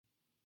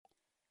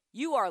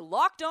You are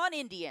Locked On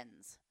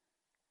Indians,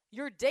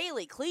 your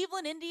daily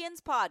Cleveland Indians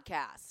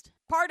podcast.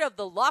 Part of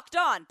the Locked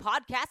On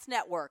Podcast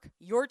Network,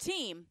 your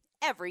team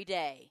every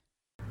day.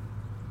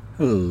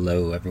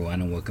 Hello,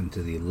 everyone, and welcome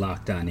to the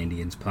Locked On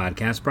Indians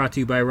podcast, brought to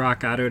you by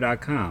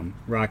RockAuto.com.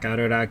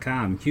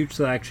 RockAuto.com, huge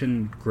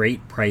selection,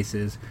 great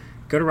prices.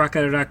 Go to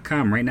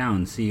RockAuto.com right now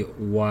and see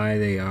why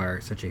they are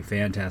such a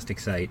fantastic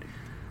site.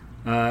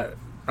 I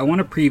want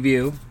to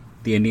preview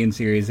the Indian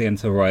series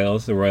against the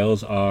Royals. The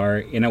Royals are,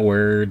 in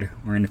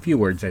a few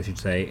words, I should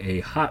say,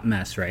 a hot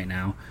mess right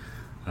now.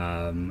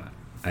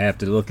 I have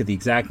to look at the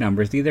exact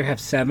numbers. They either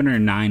have 7 or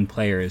 9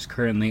 players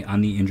currently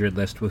on the injured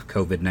list with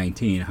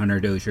COVID-19,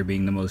 Hunter Dozier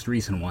being the most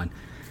recent one.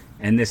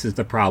 And this is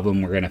the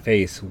problem we're going to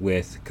face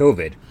with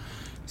COVID.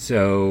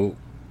 So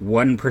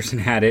one person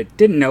had it,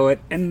 didn't know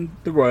it, and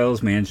the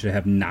Royals managed to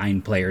have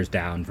 9 players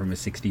down from a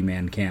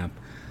 60-man camp.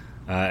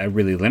 It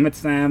really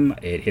limits them.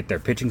 It hit their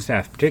pitching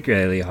staff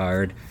particularly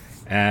hard.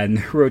 And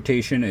the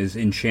rotation is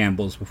in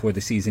shambles before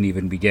the season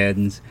even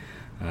begins.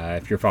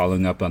 If you're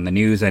following up on the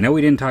news, I know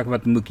we didn't talk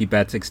about the Mookie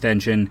Betts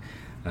extension.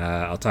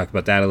 I'll talk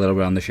about that a little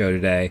bit on the show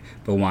today.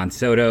 But Juan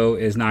Soto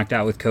is knocked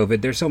out with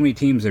COVID. There's so many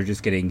teams that are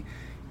just getting,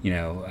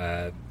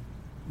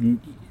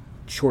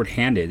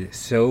 shorthanded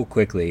so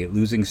quickly,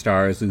 losing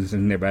stars,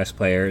 losing their best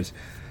players.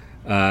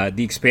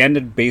 The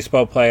expanded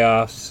baseball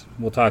playoffs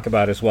we'll talk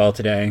about as well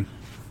today.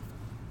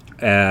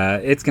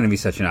 It's going to be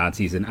such an odd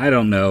season. I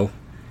don't know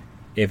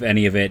if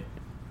any of it.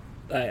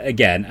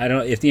 Again, I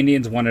don't. If the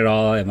Indians won it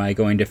all,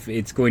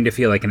 it's going to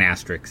feel like an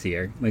asterisk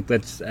here.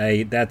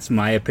 That's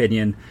my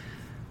opinion.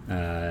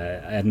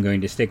 I'm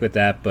going to stick with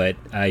that, but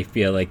I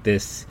feel like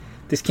this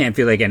can't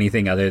feel like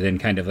anything other than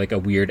kind of like a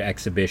weird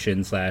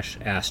exhibition /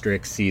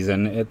 asterisk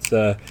season.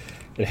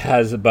 it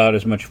has about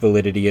as much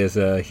validity as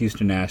a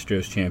Houston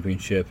Astros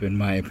championship, in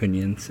my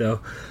opinion.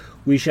 So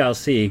we shall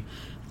see.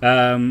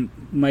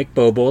 Mike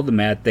Boble, the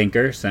Mad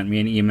Thinker, sent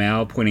me an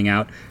email pointing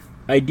out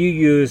I do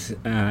use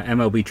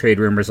MLB trade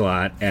rumors a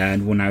lot,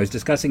 and when I was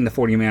discussing the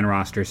 40-man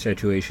roster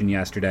situation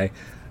yesterday,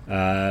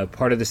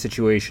 part of the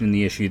situation and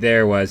the issue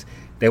there was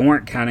they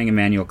weren't counting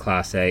Emmanuel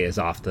Clase as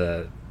off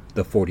the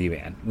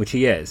 40-man, which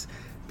he is,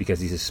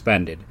 because he's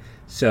suspended.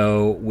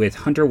 So with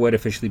Hunter Wood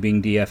officially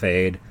being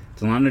DFA'd,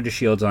 Delano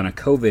DeShields on a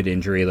COVID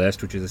injury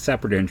list, which is a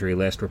separate injury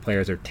list where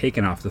players are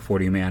taken off the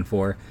 40-man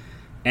for,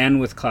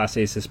 and with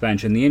Clase's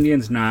suspension, the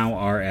Indians now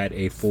are at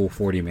a full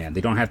 40-man.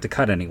 They don't have to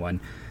cut anyone.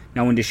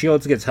 Now, when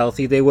DeShields gets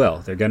healthy, they will.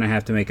 They're going to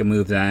have to make a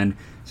move then.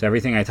 So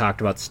everything I talked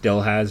about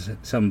still has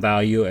some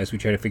value as we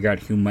try to figure out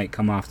who might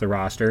come off the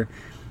roster.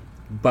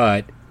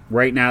 But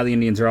right now, the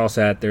Indians are all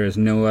set. There is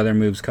no other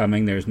moves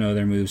coming. There's no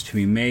other moves to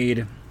be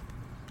made.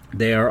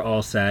 They are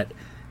all set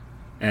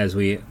as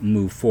we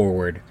move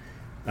forward.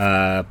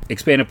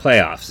 Expanded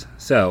playoffs.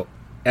 So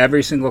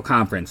every single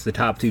conference, the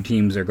top 2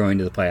 teams are going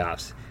to the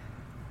playoffs.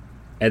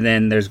 And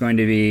then there's going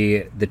to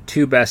be the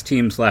 2 best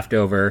teams left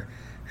over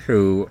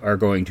who are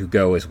going to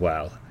go as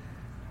well.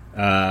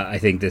 I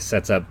think this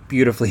sets up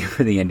beautifully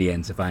for the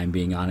Indians, if I'm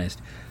being honest.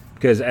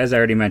 Because, as I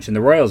already mentioned,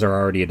 the Royals are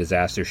already a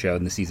disaster show,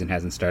 and the season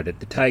hasn't started.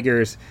 The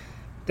Tigers,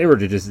 they were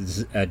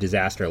just a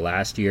disaster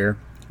last year.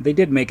 They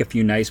did make a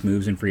few nice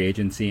moves in free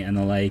agency and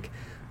the like,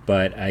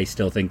 but I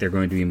still think they're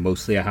going to be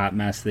mostly a hot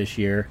mess this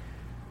year.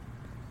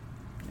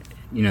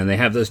 They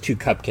have those 2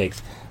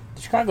 cupcakes.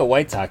 The Chicago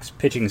White Sox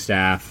pitching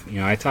staff,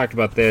 I talked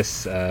about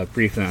this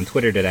briefly on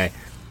Twitter today.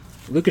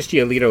 Lucas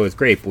Giolito is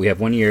great, but we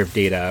have 1 year of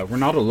data.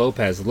 Ronaldo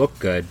Lopez looked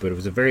good, but it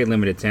was a very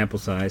limited sample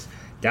size.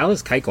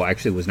 Dallas Keuchel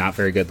actually was not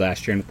very good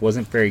last year and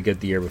wasn't very good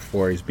the year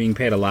before. He's being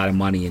paid a lot of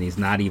money, and he's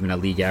not even a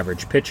league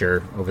average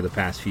pitcher over the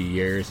past few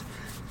years.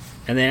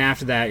 And then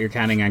after that, you're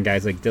counting on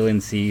guys like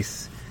Dylan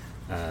Cease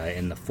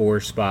in the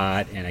 4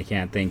 spot, and I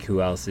can't think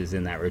who else is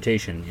in that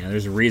rotation.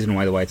 There's a reason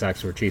why the White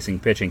Sox were chasing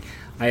pitching.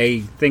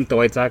 I think the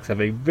White Sox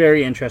have a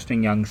very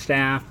interesting young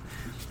staff.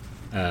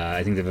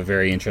 I think they have a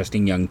very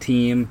interesting young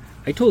team.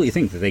 I totally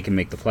think that they can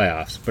make the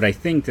playoffs, but I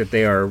think that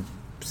they are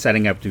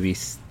setting up to be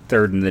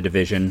 3rd in the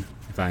division,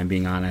 if I'm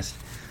being honest.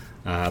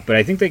 But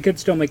I think they could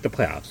still make the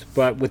playoffs.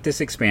 But with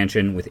this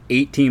expansion, with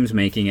 8 teams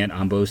making it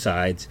on both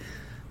sides,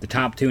 the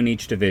top 2 in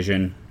each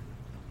division,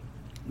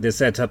 this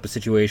sets up a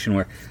situation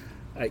where,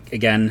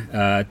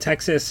 again,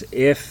 Texas,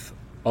 if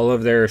all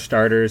of their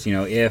starters,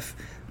 if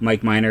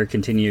Mike Minor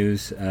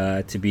continues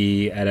to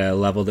be at a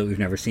level that we've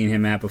never seen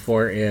him at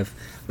before, if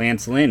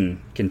Lance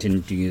Lynn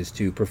continues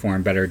to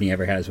perform better than he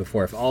ever has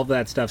before, if all of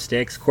that stuff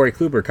sticks, Corey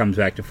Kluber comes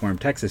back to form,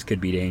 Texas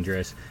could be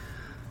dangerous.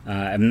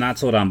 I'm not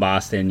sold on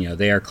Boston.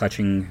 They are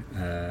clutching,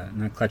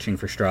 not clutching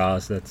for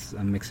straws.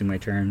 I'm mixing my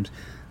terms.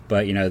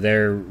 But,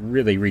 they're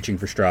really reaching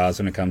for straws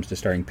when it comes to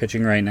starting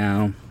pitching right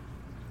now.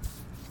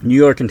 New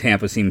York and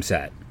Tampa seem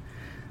set.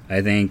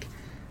 I think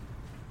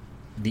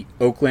the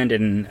Oakland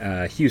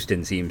and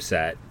Houston seem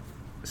set.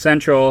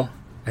 Central,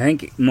 I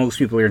think most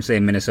people are going to say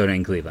Minnesota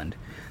and Cleveland.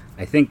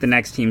 I think the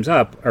next teams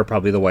up are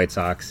probably the White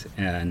Sox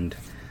and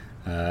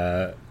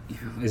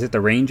is it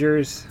the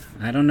Rangers?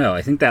 I don't know.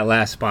 I think that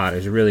last spot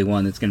is really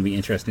one that's going to be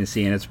interesting to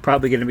see, and it's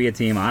probably going to be a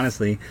team,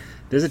 honestly,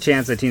 there's a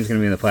chance that team's going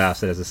to be in the playoffs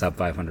that has a sub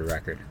 500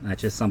 record.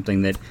 That's just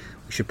something that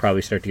we should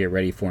probably start to get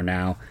ready for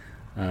now.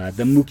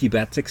 The Mookie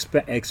Betts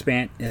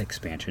extension,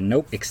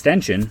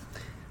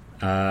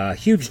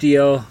 huge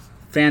deal,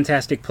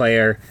 fantastic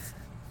player.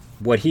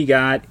 What he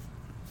got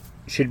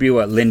should be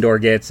what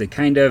Lindor gets.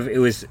 It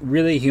was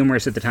really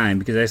humorous at the time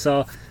because I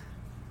saw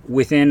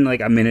within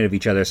like a minute of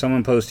each other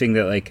someone posting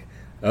that like,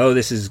 oh,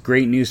 this is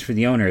great news for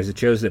the owners. It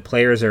shows that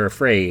players are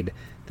afraid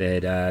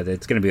that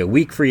it's going to be a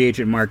weak free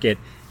agent market,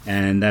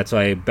 and that's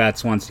why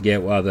Betts wants to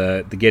get while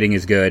the getting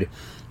is good.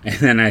 And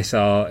then I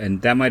saw,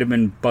 and that might have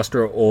been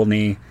Buster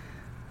Olney.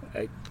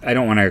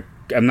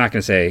 I'm not going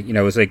to say,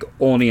 it was like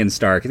Olney and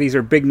Stark. These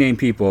are big name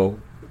people,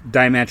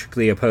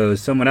 diametrically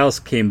opposed. Someone else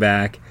came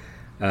back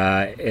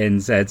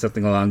and said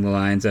something along the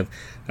lines of,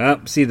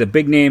 see, the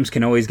big names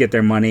can always get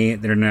their money.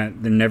 They're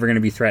never going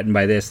to be threatened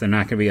by this. They're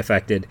not going to be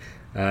affected.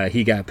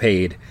 He got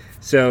paid.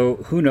 So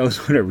who knows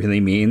what it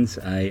really means?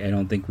 I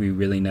don't think we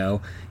really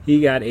know.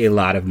 He got a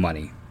lot of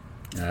money.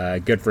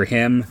 Good for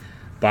him.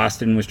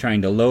 Boston was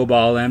trying to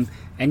lowball him.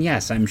 And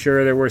yes, I'm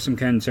sure there were some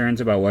concerns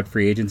about what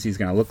free agency is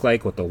going to look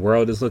like, what the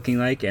world is looking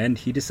like. And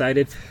he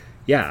decided,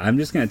 yeah, I'm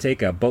just going to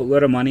take a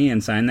boatload of money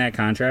and sign that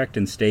contract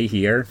and stay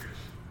here.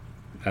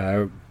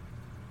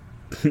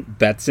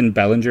 Betts and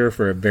Bellinger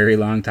for a very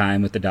long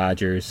time with the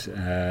Dodgers.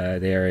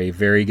 They are a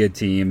very good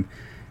team.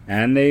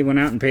 And they went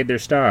out and paid their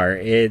star.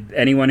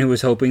 Anyone who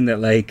was hoping that,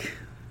 like,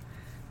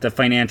 the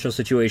financial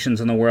situations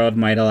in the world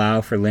might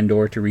allow for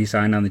Lindor to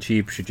re-sign on the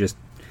cheap should just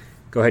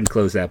go ahead and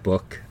close that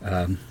book.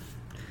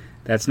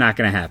 That's not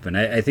going to happen.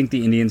 I think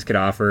the Indians could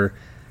offer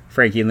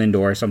Frankie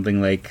Lindor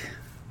something like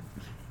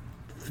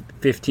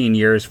 15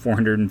 years,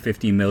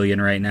 $450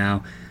 million right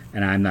now,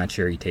 and I'm not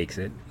sure he takes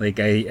it. Like,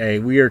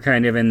 we are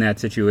kind of in that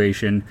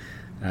situation,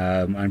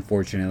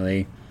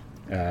 unfortunately.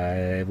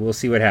 We'll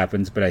see what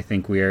happens, but I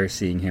think we are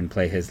seeing him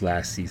play his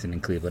last season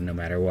in Cleveland no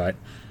matter what.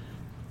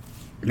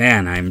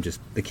 Man, I'm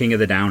just the king of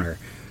the downer.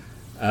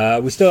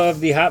 We still have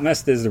the hot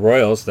mess that is the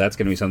Royals, so that's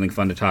going to be something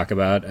fun to talk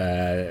about.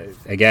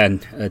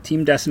 Again, a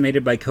team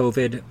decimated by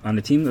COVID on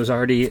a team that was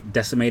already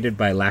decimated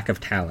by lack of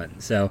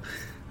talent. So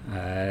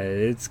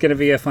it's going to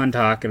be a fun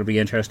talk. It'll be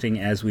interesting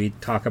as we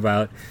talk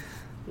about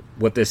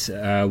what this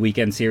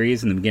weekend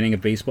series and the beginning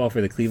of baseball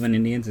for the Cleveland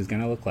Indians is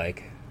going to look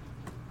like.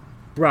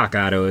 Rock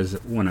Auto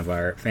is one of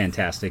our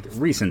fantastic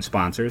recent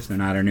sponsors. They're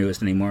not our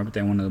newest anymore, but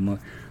they're one of the more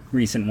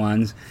recent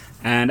ones.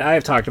 And I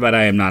have talked about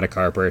I am not a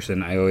car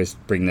person. I always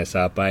bring this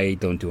up. I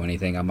don't do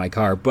anything on my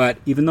car. But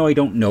even though I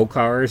don't know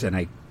cars and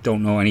I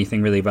don't know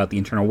anything really about the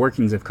internal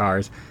workings of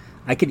cars,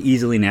 I could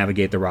easily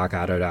navigate the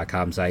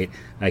rockauto.com site.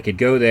 I could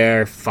go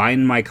there,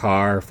 find my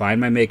car, find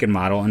my make and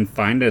model, and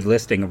find a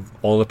listing of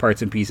all the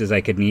parts and pieces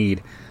I could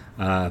need.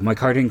 My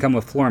car didn't come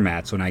with floor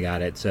mats when I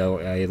got it, so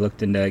I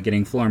looked into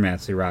getting floor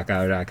mats through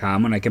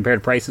rockauto.com. When I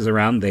compared prices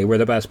around, they were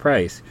the best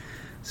price.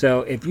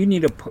 So if you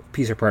need a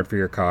piece of part for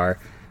your car,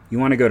 you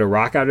want to go to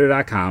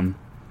rockauto.com.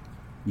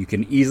 You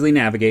can easily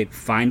navigate,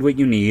 find what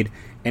you need,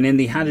 and in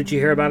the How Did You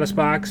Hear About Us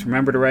box,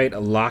 remember to write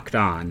Locked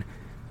On.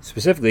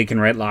 Specifically, you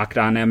can write Locked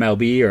On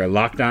MLB or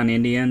Locked On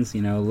Indians.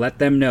 Let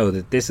them know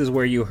that this is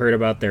where you heard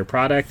about their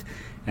product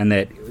and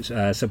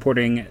that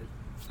supporting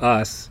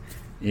us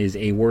is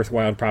a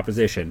worthwhile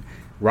proposition.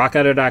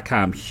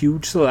 rockauto.com,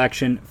 huge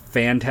selection,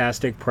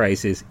 fantastic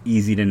prices,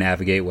 easy to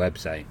navigate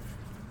website.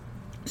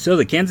 So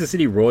the Kansas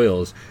City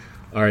Royals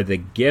are the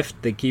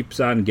gift that keeps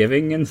on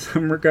giving in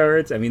some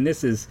regards. I mean,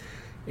 this is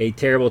a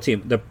terrible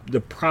team. The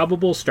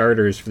probable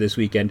starters for this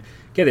weekend,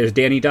 okay, there's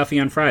Danny Duffy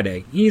on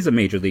Friday. He's a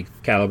major league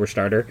caliber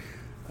starter.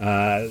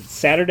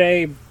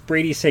 Saturday,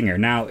 Brady Singer.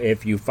 Now,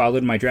 if you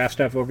followed my draft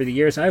stuff over the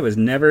years, I was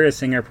never a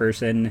Singer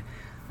person.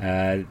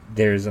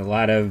 There's a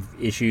lot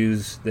of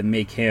issues that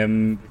make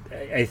him,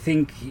 I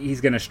think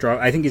he's going to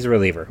struggle. I think he's a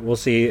reliever. We'll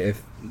see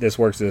if this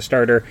works as a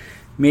starter.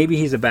 Maybe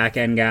he's a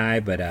back-end guy,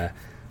 but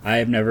I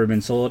have never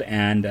been sold.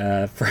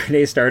 And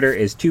Friday's starter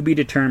is to be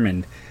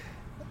determined.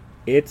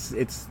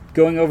 It's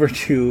going over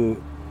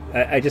to,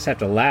 I just have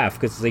to laugh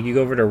because it's like you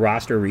go over to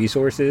roster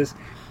resources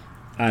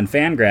on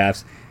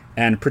Fangraphs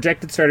and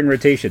projected starting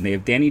rotation. They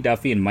have Danny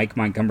Duffy and Mike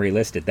Montgomery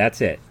listed.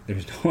 That's it.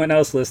 There's no one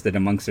else listed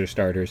amongst their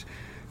starters.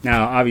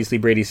 Now, obviously,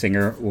 Brady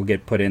Singer will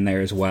get put in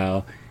there as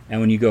well. And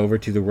when you go over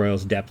to the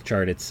Royals depth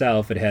chart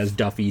itself, it has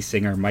Duffy,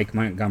 Singer, Mike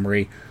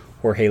Montgomery,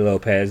 Jorge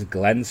Lopez,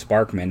 Glenn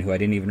Sparkman, who I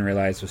didn't even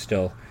realize was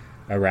still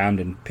around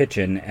and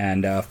pitching,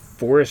 and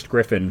Forrest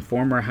Griffin,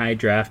 former high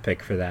draft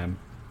pick for them.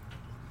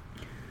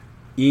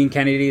 Ian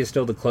Kennedy is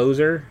still the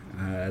closer.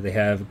 They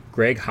have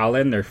Greg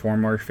Holland, their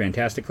former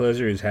fantastic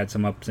closer, who's had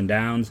some ups and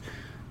downs.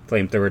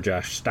 Flamethrower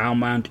Josh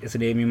Staumont is a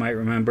name you might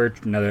remember.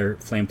 Another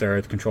flamethrower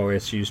with control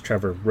issues.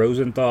 Trevor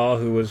Rosenthal,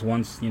 who was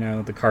once,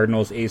 the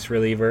Cardinals' ace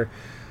reliever.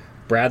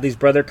 Bradley's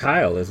brother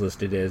Kyle is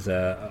listed as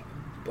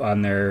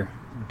on their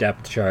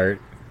depth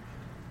chart.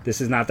 This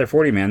is not their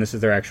 40-man. This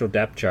is their actual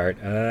depth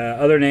chart.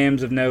 Other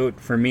names of note,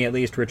 for me at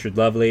least, Richard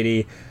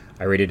Lovelady.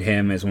 I rated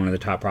him as one of the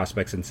top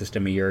prospects in the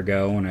system a year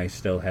ago when I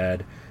still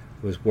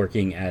was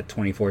working at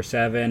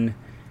 24/7.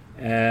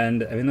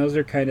 And, I mean, those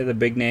are kind of the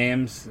big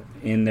names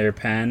in their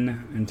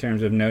pen in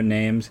terms of note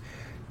names.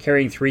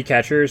 Carrying 3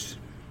 catchers,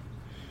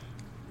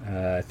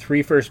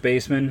 3 first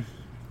basemen,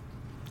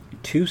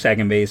 2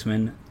 second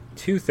basemen,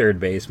 2 third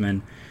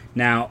basemen.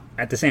 Now,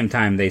 at the same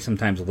time, they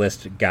sometimes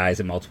list guys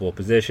at multiple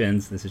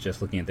positions. This is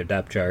just looking at their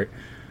depth chart.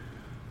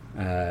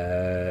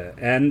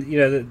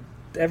 And,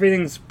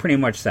 everything's pretty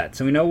much set.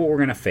 So we know what we're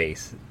going to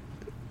face.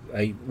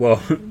 I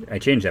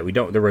changed that.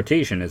 The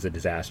rotation is a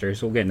disaster,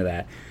 so we'll get into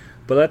that.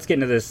 But let's get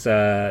into this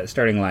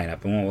starting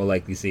lineup and what we'll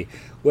likely see.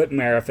 Whit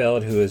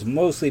Merrifield, who has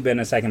mostly been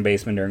a second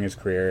baseman during his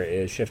career,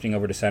 is shifting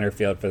over to center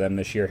field for them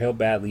this year. He'll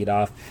bat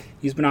leadoff.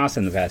 He's been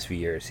awesome the past few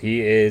years.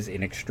 He is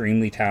an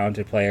extremely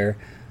talented player,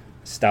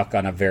 stuck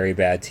on a very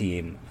bad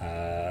team.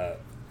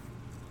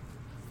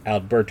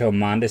 Alberto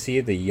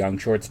Mondesi, the young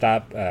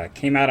shortstop,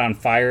 came out on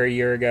fire a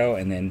year ago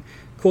and then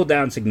cooled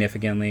down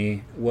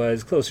significantly,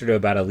 was closer to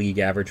about a league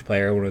average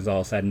player when it was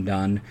all said and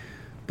done.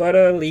 But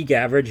a league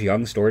average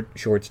young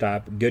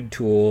shortstop, good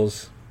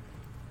tools,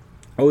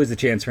 always a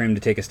chance for him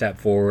to take a step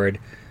forward.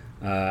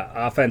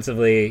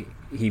 Offensively,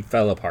 he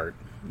fell apart.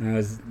 It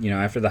was,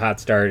 after the hot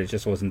start, it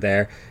just wasn't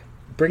there.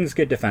 Brings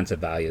good defensive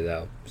value,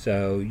 though,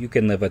 so you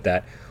can live with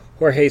that.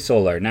 Jorge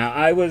Soler. Now,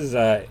 I was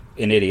an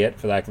idiot,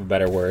 for lack of a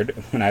better word,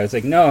 when I was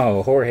like,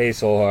 no, Jorge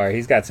Soler,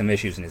 he's got some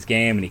issues in his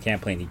game, and he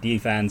can't play any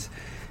defense.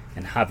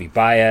 And Javi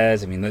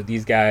Baez, I mean,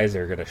 these guys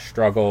are going to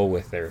struggle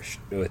with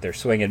their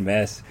swing and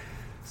miss.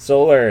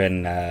 Soler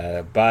and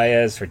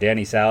Baez for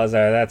Danny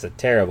Salazar, that's a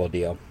terrible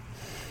deal.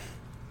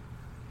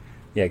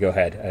 Yeah, go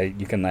ahead.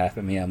 You can laugh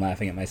at me. I'm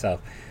laughing at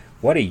myself.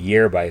 What a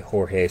year by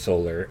Jorge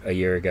Soler a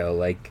year ago.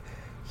 Like,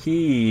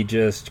 he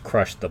just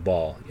crushed the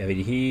ball. I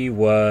mean, he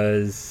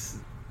was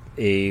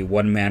a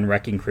one-man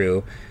wrecking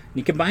crew.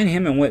 You combine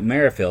him and Whit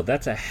Merrifield,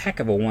 that's a heck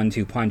of a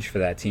 1-2 punch for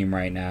that team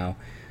right now.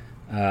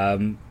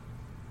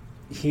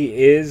 He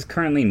is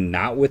currently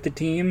not with the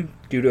team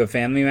due to a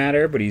family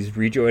matter, but he's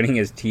rejoining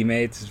his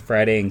teammates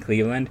Friday in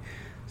Cleveland.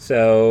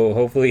 So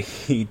hopefully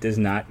he does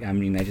not, I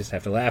just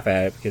have to laugh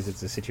at it because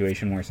it's a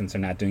situation where since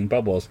they're not doing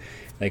bubbles,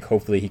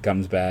 hopefully he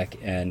comes back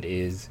and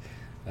is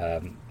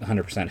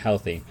 100%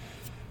 healthy.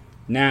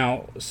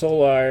 Now,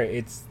 Soler,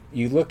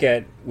 you look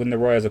at when the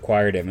Royals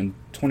acquired him in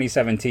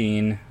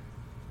 2017,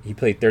 he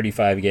played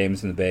 35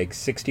 games in the big,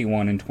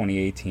 61 in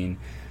 2018.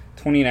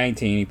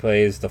 2019, he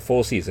plays the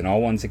full season, all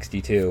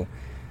 162.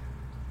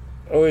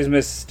 Always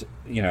missed,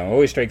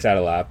 always strikes out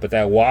a lot, but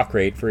that walk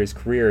rate for his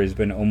career has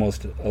been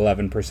almost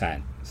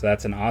 11%. So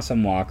that's an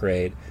awesome walk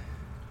rate.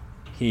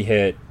 He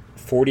hit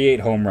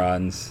 48 home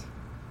runs,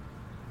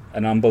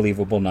 an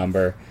unbelievable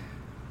number.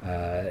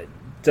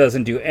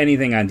 Doesn't do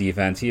anything on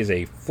defense. He is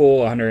a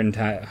full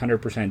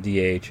 100%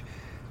 DH.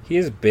 He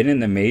has been in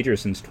the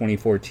majors since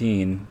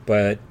 2014,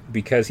 but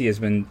because he has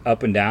been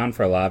up and down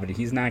for a lot of it,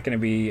 he's not going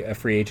to be a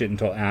free agent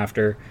until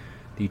after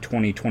the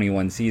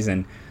 2021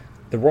 season.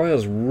 The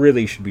Royals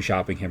really should be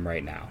shopping him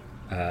right now.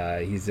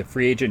 He's a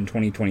free agent in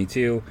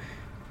 2022.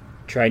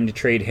 Trying to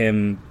trade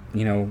him,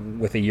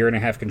 with a year and a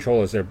half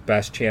control is their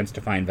best chance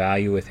to find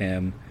value with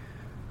him.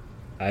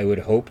 I would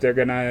hope they're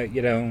going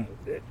to,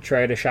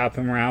 try to shop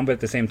him around, but at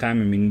the same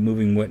time,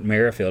 moving Whit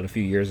Merrifield a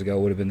few years ago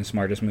would have been the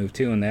smartest move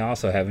too, and they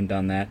also haven't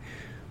done that.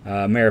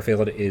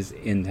 Merrifield is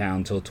in town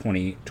until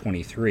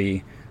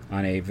 2023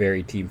 on a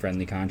very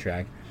team-friendly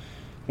contract.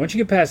 Once you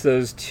get past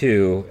those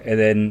two, and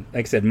then,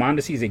 like I said,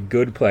 Mondesi's a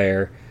good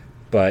player,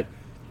 but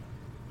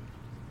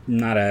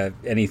not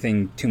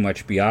anything too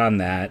much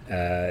beyond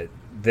that,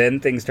 then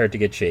things start to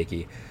get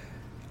shaky.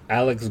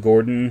 Alex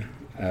Gordon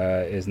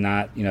is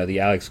not, the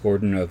Alex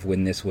Gordon of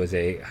when this was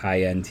a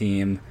high-end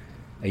team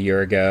a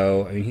year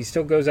ago. He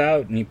still goes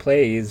out and he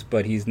plays,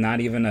 but he's not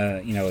even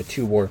a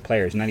two-WAR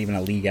player. He's not even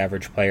a league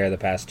average player the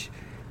past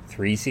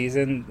 3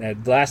 seasons.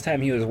 The last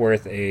time he was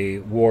worth a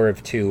WAR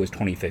of 2 was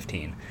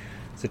 2015.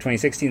 So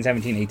 2016,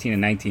 17, 18, and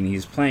 19,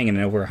 he's playing in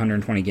over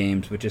 120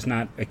 games, which is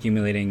not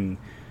accumulating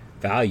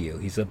value.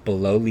 He's a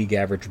below league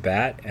average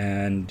bat,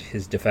 and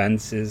his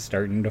defense is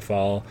starting to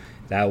fall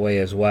that way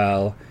as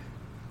well.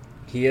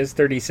 He is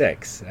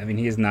 36.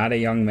 He is not a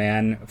young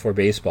man for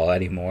baseball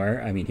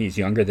anymore. He's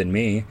younger than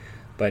me,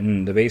 but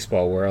in the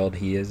baseball world,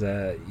 he's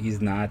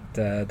not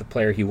the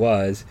player he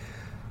was.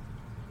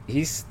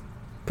 He's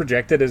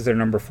projected as their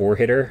number 4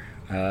 hitter.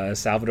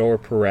 Salvador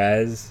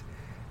Perez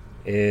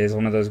is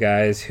one of those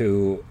guys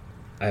who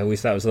I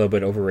always thought was a little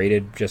bit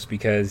overrated just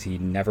because he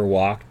never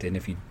walked, and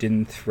if you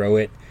didn't throw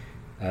it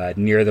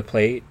near the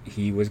plate,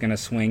 he was going to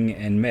swing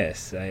and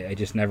miss. I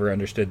just never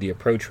understood the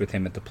approach with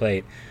him at the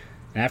plate.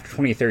 And after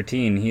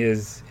 2013,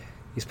 he's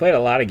played a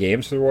lot of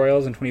games for the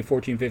Royals in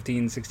 2014,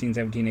 15, 16,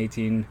 17,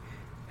 18,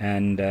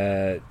 and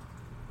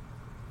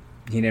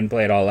he didn't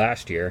play it all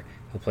last year.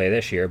 He'll play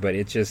this year, but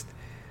it's just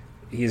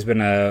he's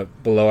been a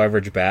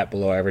below-average bat,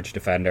 below-average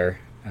defender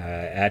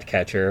at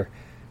catcher.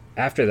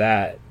 After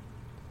that,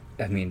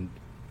 let's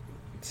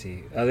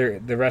see,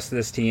 the rest of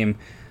this team,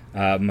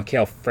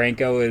 Maikel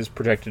Franco is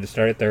projected to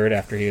start at third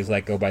after he was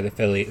let go by the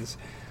Phillies.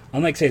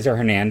 Unlike Cesar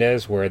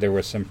Hernandez, where there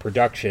was some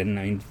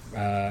production,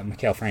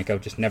 Maikel Franco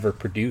just never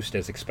produced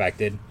as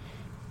expected.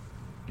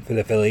 for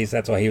the Phillies.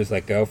 That's why he was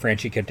let go.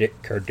 Franchi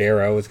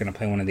Cordero is going to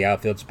play one of the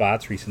outfield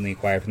spots, recently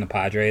acquired from the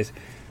Padres.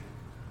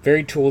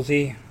 Very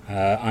toolsy,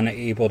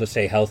 unable to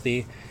stay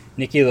healthy.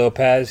 Nicky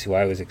Lopez, who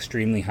I was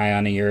extremely high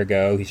on a year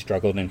ago, he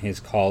struggled in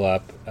his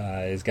call-up,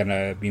 is going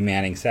to be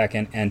manning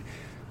second. And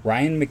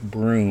Ryan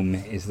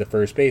McBroom is the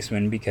first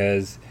baseman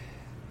because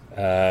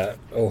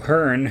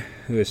O'Hearn,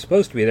 who is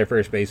supposed to be their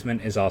first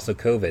baseman, is also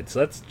COVID. So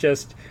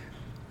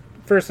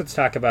let's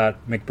talk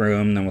about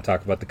McBroom, then we'll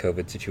talk about the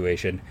COVID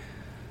situation.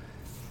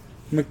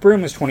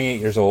 McBroom is 28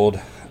 years old.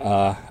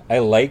 I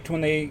liked when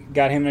they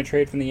got him in a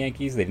trade from the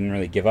Yankees. They didn't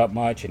really give up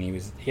much, and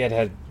he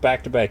had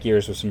back-to-back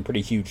years with some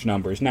pretty huge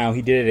numbers. Now,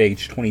 he did at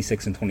age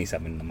 26 and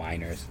 27 in the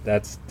minors.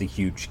 That's the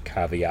huge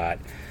caveat.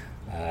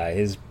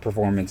 His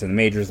performance in the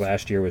majors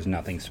last year was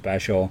nothing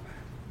special.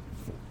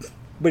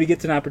 But he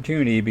gets an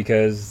opportunity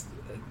because,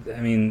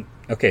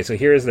 so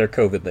here's their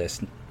COVID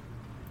list.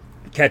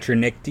 Catcher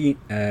Nick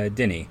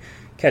Dinny.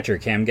 Catcher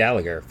Cam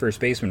Gallagher. First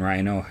baseman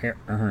Ryan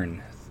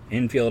O'Hearn.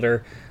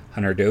 Infielder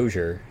Hunter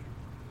Dozier.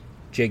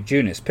 Jake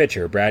Junis,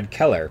 pitcher. Brad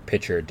Keller,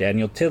 pitcher.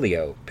 Daniel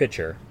Tilio,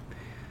 pitcher.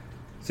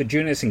 So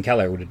Junis and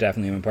Keller would have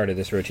definitely been part of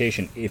this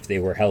rotation if they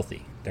were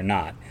healthy. They're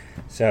not.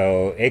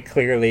 So it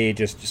clearly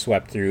just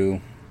swept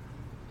through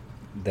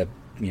the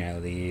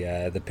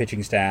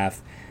pitching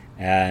staff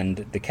and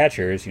the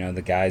catchers,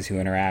 the guys who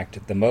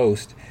interact the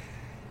most.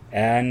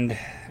 And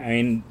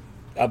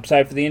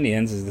upside for the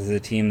Indians is this is a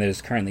team that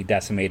is currently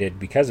decimated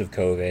because of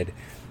COVID.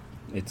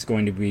 They're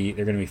going to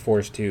be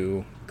forced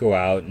to go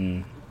out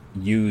and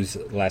use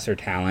lesser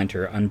talent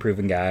or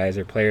unproven guys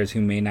or players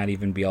who may not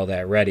even be all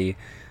that ready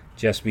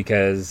just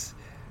because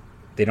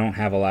they don't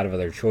have a lot of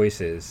other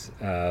choices.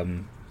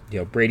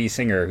 Brady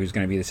Singer, who's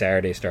going to be the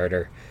Saturday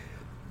starter,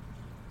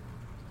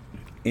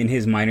 in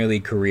his minor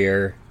league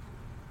career,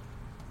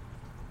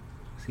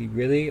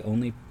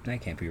 that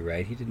can't be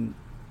right. Did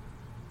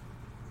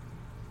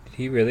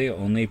he really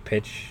only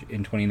pitch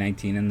in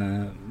 2019 in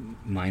the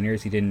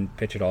minors? He didn't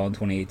pitch at all in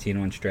 2018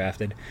 once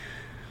drafted.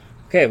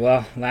 Okay,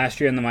 well, last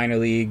year in the minor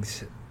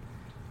leagues,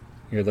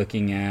 you're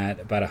looking at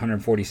about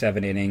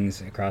 147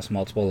 innings across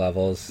multiple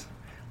levels.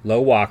 Low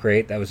walk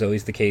rate, that was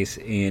always the case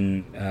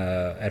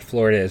at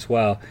Florida as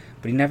well,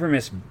 but he never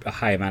missed a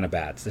high amount of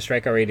bats. The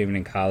strikeout rate even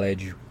in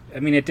college,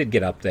 it did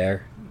get up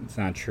there. It's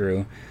not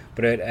true,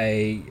 but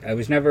I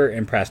was never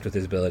impressed with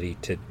his ability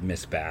to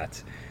miss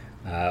bats.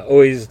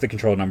 Always the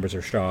control numbers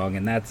are strong,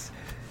 and that's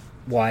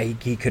why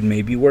he could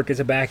maybe work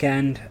as a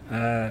back-end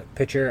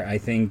pitcher. I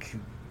think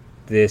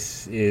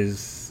this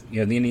is,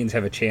 the Indians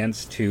have a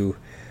chance to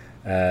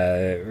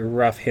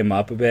rough him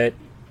up a bit.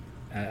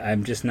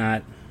 I'm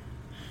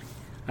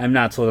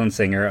not sold on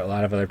Singer. A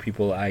lot of other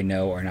people I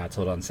know are not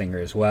sold on Singer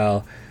as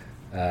well.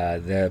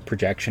 The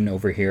projection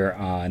over here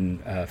on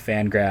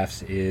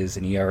Fangraphs is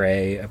an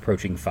ERA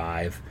approaching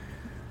 5.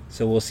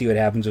 So we'll see what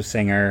happens with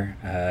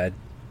Singer.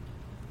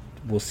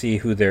 We'll see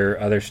who their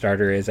other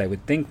starter is. I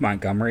would think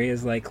Montgomery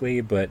is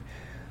likely, but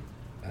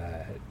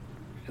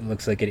it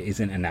looks like it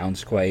isn't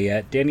announced quite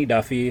yet. Danny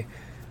Duffy,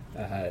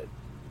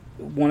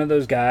 one of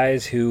those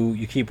guys who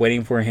you keep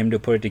waiting for him to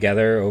put it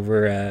together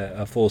over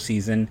a full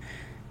season,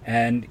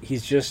 and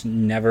he's just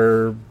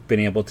never been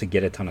able to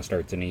get a ton of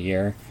starts in a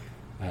year.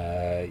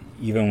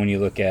 Even when you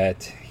look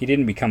at, he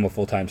didn't become a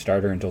full-time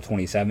starter until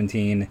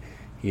 2017.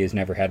 He has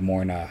never had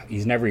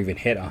he's never even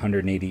hit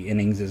 180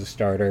 innings as a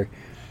starter.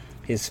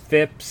 His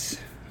FIPS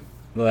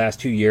the last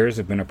 2 years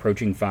have been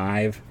approaching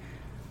 5.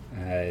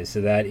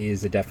 So that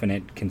is a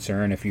definite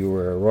concern if you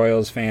were a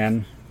Royals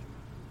fan.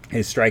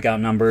 His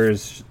strikeout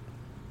numbers,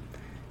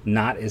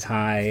 not as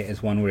high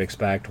as one would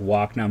expect.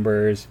 Walk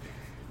numbers,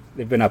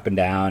 they've been up and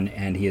down,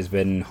 and he has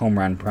been home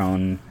run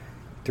prone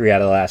 3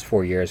 out of the last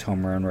 4 years,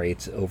 home run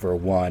rates over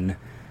 1.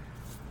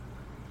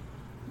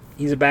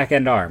 He's a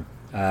back-end arm,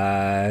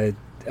 a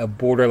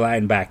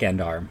borderline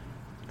back-end arm.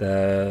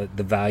 The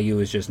value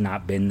has just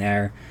not been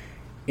there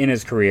in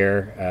his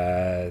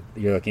career.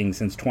 You're looking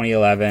since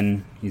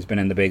 2011, he's been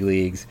in the big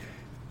leagues.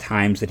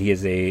 Times that he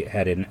has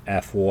had an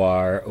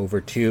FWAR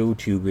over 2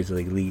 is a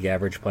league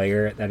average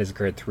player. That has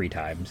occurred 3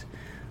 times.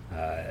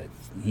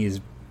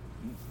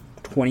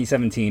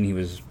 2017, he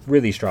was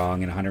really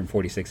strong in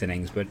 146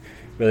 innings, but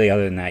really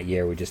other than that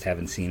year, we just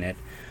haven't seen it.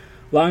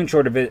 Long and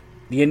short of it,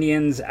 the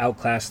Indians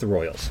outclassed the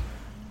Royals.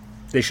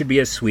 They should be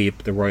a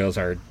sweep. The Royals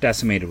are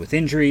decimated with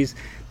injuries.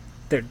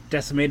 They're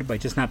decimated by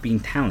just not being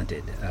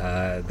talented.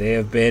 They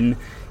have been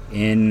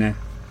in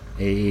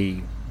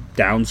a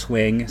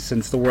downswing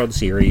since the World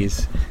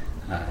Series.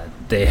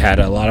 They had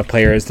a lot of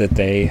players that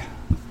they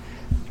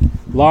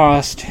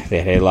lost.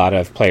 They had a lot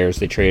of players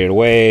they traded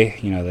away.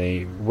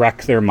 They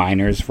wrecked their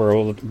minors for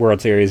a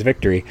World Series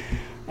victory.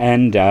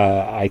 And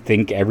I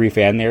think every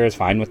fan there is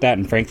fine with that.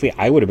 And frankly,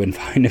 I would have been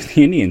fine if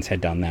the Indians had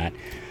done that.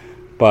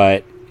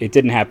 But it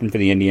didn't happen for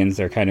the Indians.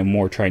 They're kind of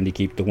more trying to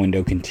keep the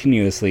window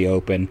continuously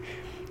open,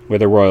 where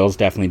the Royals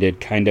definitely did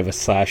kind of a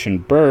slash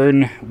and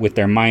burn with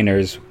their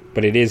minors.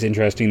 But it is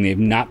interesting, they've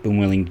not been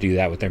willing to do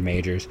that with their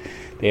majors.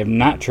 They have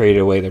not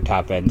traded away their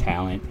top-end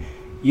talent.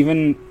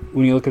 even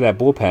when you look at that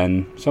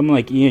bullpen, someone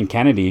like Ian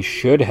Kennedy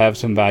should have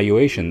some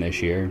valuation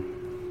this year.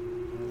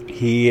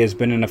 He has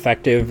been an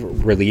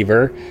effective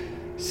reliever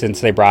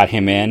since they brought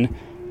him in.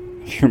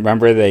 If you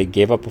remember, they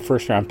gave up a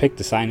first-round pick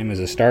to sign him as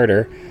a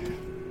starter.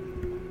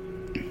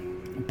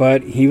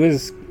 But he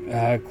was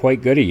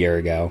quite good a year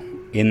ago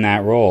in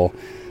that role.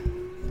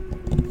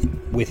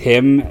 With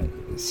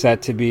him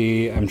set to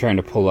be, I'm trying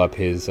to pull up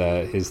his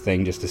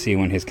thing just to see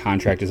when his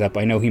contract is up.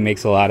 I know he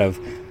makes a lot of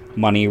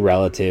money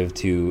relative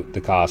to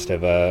the cost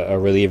of a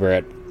reliever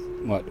at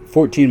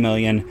 $14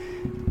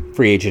 million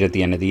free agent at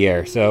the end of the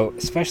year. So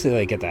especially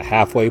like at the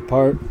halfway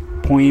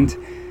point,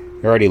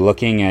 you're already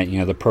looking at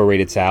the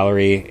prorated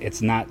salary.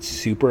 It's not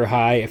super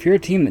high. If you're a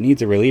team that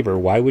needs a reliever,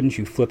 why wouldn't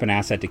you flip an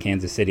asset to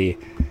Kansas City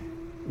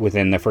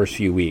within the first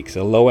few weeks?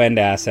 A low end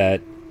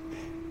asset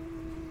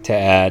to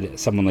add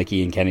someone like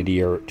Ian Kennedy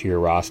to your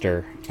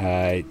roster.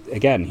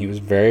 Again, he was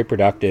very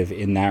productive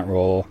in that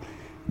role,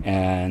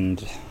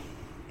 and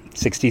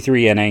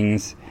 63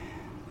 innings,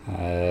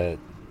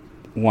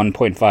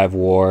 1.5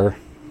 WAR,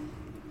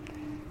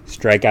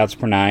 strikeouts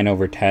per 9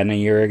 over 10 a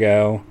year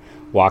ago,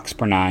 walks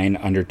per 9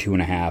 under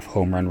 2.5,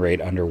 home run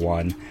rate under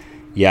 1.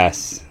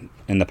 Yes,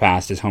 in the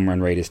past his home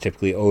run rate has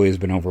typically always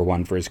been over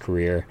 1 for his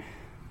career,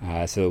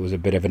 so it was a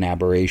bit of an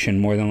aberration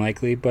more than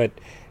likely,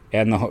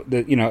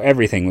 and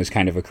everything was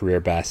kind of a career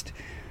best.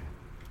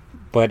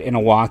 But in a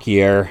walk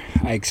year,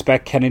 I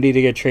expect Kennedy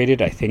to get traded.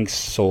 I think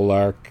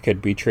Solar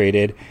could be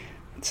traded.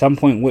 At some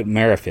point, Whit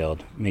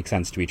Merrifield makes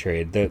sense to be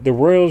traded. The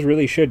Royals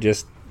really should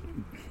just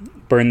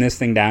burn this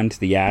thing down to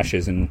the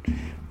ashes and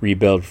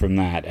rebuild from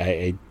that.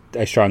 I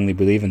strongly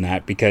believe in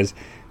that because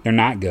they're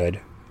not good.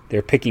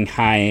 They're picking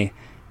high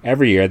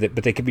every year,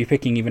 but they could be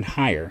picking even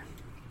higher.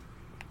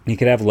 You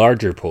could have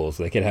larger pools.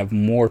 They could have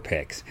more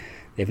picks.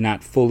 They've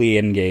not fully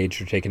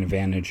engaged or taken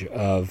advantage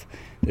of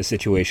the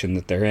situation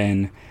that they're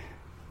in.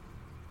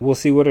 We'll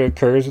see what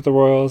occurs with the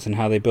Royals and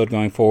how they build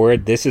going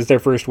forward. This is their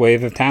first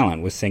wave of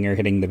talent with Singer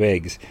hitting the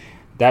bigs.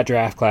 That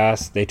draft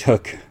class, they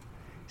took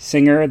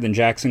Singer, then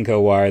Jackson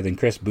Kowar, then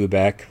Chris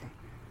Bubeck.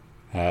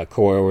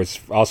 Kowar was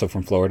also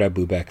from Florida,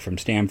 Bubeck from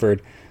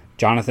Stanford.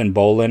 Jonathan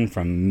Bolin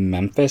from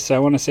Memphis, I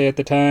want to say at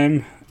the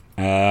time.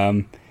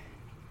 And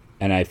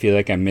I feel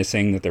like I'm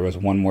missing that there was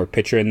one more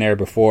pitcher in there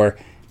before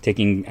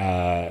taking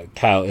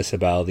Kyle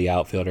Isabel, the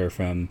outfielder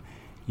from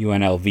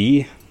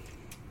UNLV,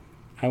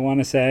 I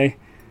want to say.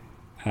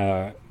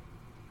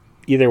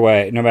 Either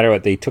way, no matter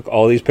what, they took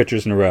all these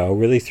pitchers in a row,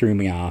 really threw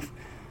me off.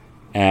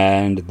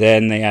 And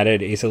then they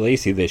added Asa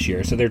Lacy this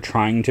year, so they're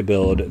trying to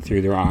build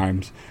through their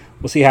arms.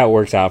 We'll see how it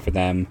works out for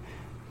them.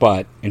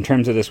 But in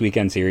terms of this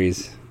weekend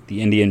series,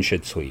 the Indians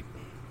should sweep.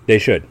 They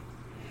should.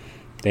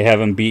 They have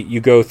them beat.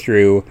 You go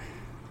through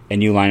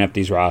and you line up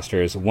these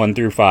rosters 1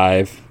 through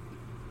 5.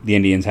 The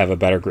Indians have a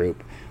better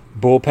group.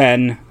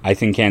 Bullpen, I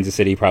think Kansas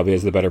City probably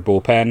has the better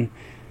bullpen.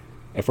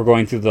 If we're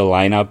going through the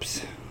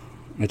lineups,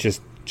 let's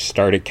just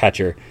start at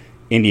catcher.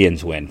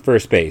 Indians win.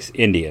 First base,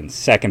 Indians.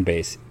 Second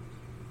base,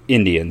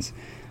 Indians.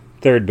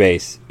 Third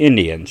base,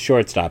 Indians.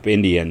 Shortstop,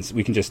 Indians.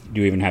 Do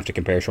you even have to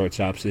compare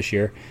shortstops this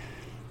year?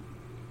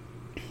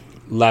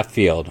 Left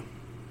field.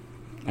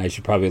 I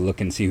should probably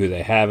look and see who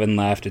they have in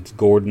left. It's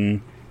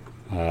Gordon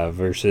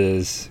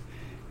versus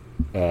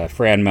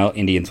Franmil.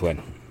 Indians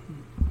win.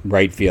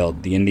 Right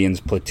field, the Indians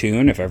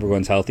platoon. If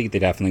everyone's healthy, they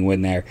definitely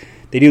win there.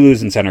 They do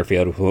lose in center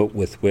field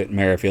with Whit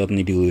Merrifield, and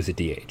they do lose at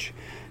DH.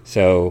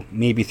 So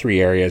maybe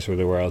 3 areas where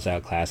the Royals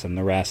outclass them.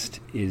 The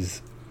rest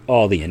is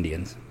all the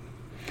Indians.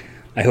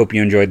 I hope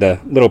you enjoyed the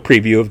little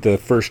preview of the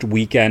first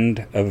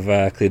weekend of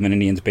Cleveland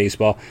Indians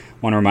baseball. I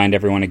want to remind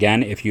everyone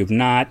again, if you've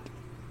not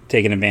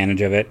taken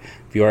advantage of it,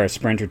 if you are a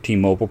Sprint or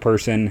T-Mobile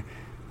person,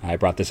 I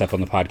brought this up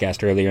on the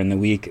podcast earlier in the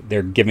week,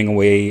 they're giving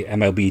away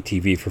MLB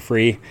TV for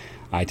free.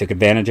 I took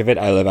advantage of it.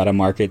 I live out of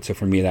market, so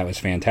for me that was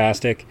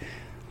fantastic.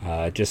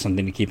 Just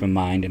something to keep in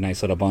mind, a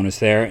nice little bonus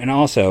there. And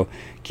also,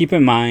 keep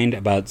in mind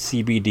about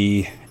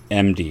CBD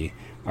MD,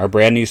 our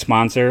brand new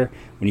sponsor.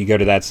 When you go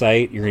to that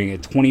site, you're going to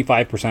get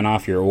 25%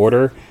 off your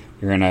order.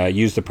 You're going to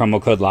use the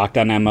promo code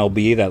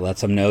LOCKEDONMLB. That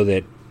lets them know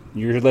that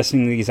you're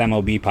listening to these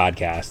MLB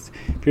podcasts.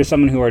 If you're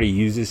someone who already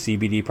uses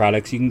CBD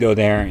products, you can go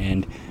there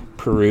and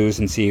peruse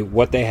and see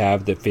what they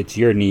have that fits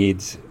your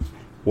needs,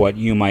 what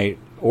you might,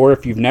 or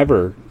if you've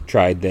never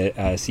tried the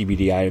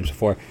CBD items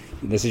before,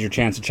 this is your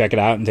chance to check it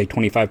out and take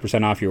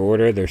 25% off your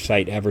order. Their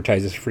site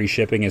advertises free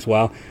shipping as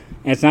well.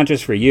 And it's not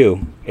just for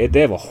you.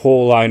 They have a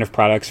whole line of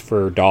products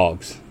for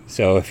dogs.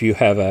 So if you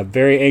have a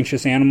very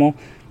anxious animal,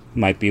 it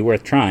might be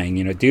worth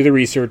trying. Do the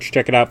research,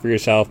 check it out for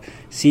yourself.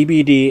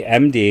 CBD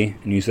MD,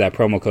 and use that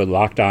promo code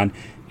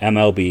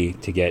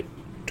LOCKEDONMLB to get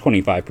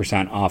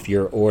 25% off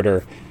your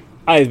order.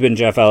 I've been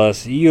Jeff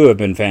Ellis. You have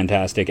been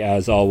fantastic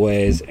as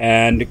always.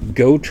 And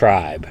go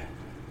Tribe.